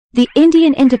The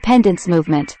Indian independence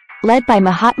movement, led by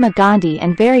Mahatma Gandhi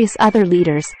and various other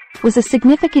leaders, was a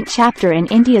significant chapter in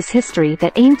India's history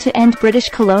that aimed to end British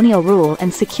colonial rule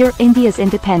and secure India's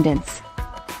independence.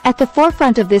 At the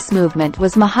forefront of this movement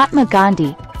was Mahatma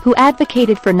Gandhi, who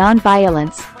advocated for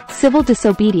non-violence, civil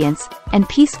disobedience, and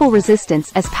peaceful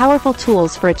resistance as powerful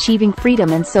tools for achieving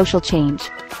freedom and social change.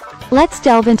 Let's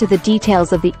delve into the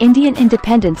details of the Indian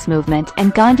independence movement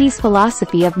and Gandhi's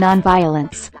philosophy of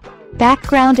non-violence.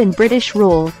 Background and British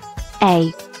rule.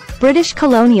 A. British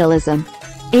colonialism.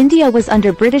 India was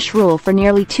under British rule for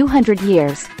nearly 200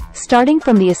 years, starting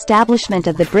from the establishment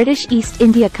of the British East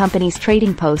India Company's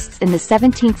trading posts in the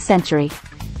 17th century.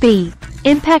 B.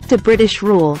 Impact of British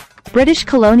rule. British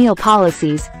colonial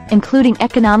policies, including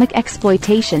economic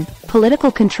exploitation,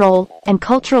 political control, and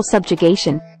cultural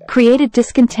subjugation, created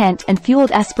discontent and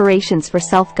fueled aspirations for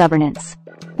self-governance.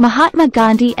 Mahatma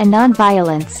Gandhi and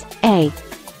non-violence. A.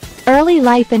 Early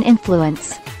life and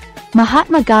influence.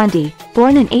 Mahatma Gandhi,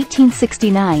 born in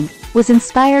 1869, was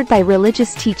inspired by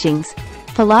religious teachings,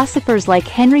 philosophers like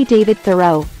Henry David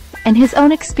Thoreau, and his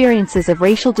own experiences of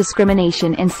racial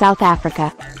discrimination in South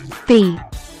Africa. B.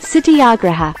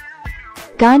 Satyagraha.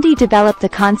 Gandhi developed the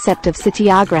concept of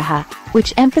Satyagraha,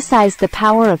 which emphasized the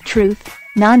power of truth,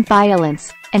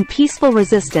 non-violence, and peaceful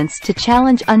resistance to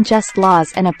challenge unjust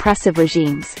laws and oppressive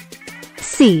regimes.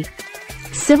 C.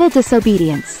 Civil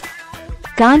disobedience.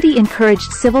 Gandhi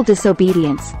encouraged civil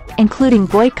disobedience, including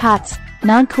boycotts,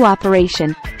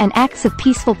 non-cooperation, and acts of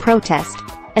peaceful protest,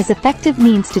 as effective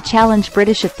means to challenge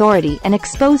British authority and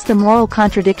expose the moral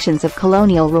contradictions of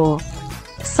colonial rule.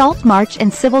 Salt March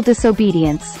and civil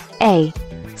disobedience. A.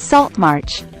 Salt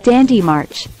March, Dandi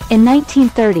March. In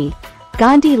 1930,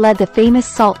 Gandhi led the famous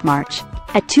Salt March,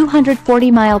 a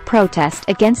 240-mile protest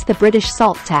against the British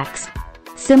salt tax,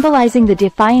 symbolizing the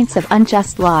defiance of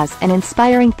unjust laws and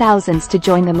inspiring thousands to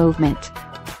join the movement.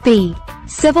 B.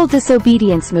 Civil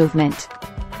disobedience movement.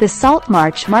 The Salt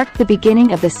March marked the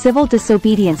beginning of the civil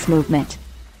disobedience movement,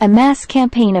 a mass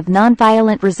campaign of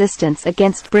non-violent resistance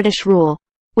against British rule,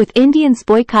 with Indians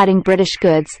boycotting British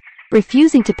goods,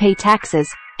 refusing to pay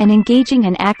taxes, and engaging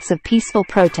in acts of peaceful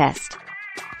protest.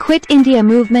 Quit India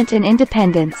movement and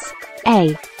independence.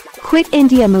 A. Quit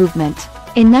India movement.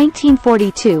 In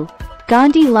 1942,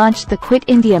 Gandhi launched the Quit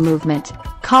India movement,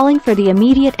 calling for the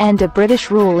immediate end of British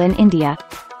rule in India.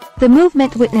 The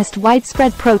movement witnessed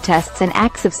widespread protests and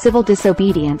acts of civil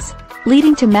disobedience,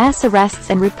 leading to mass arrests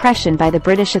and repression by the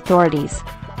British authorities.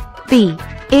 B.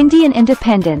 Indian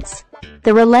independence.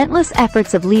 The relentless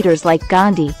efforts of leaders like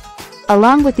Gandhi,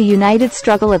 along with the united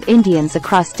struggle of Indians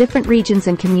across different regions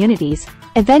and communities,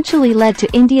 eventually led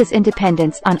to India's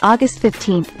independence on August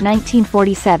 15,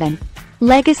 1947.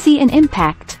 Legacy and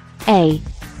impact. A.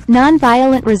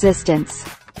 Nonviolent resistance.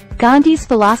 Gandhi's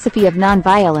philosophy of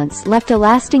nonviolence left a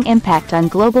lasting impact on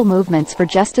global movements for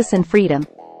justice and freedom,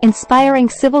 inspiring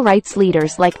civil rights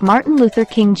leaders like Martin Luther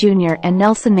King Jr. and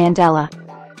Nelson Mandela.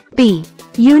 B.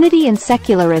 Unity and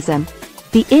secularism.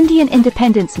 The Indian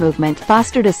independence movement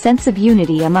fostered a sense of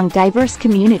unity among diverse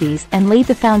communities and laid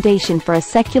the foundation for a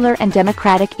secular and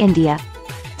democratic India.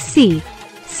 C.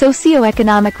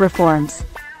 Socioeconomic reforms.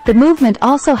 The movement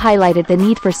also highlighted the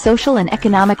need for social and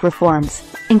economic reforms,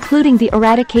 including the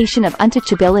eradication of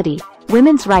untouchability,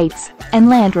 women's rights, and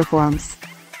land reforms.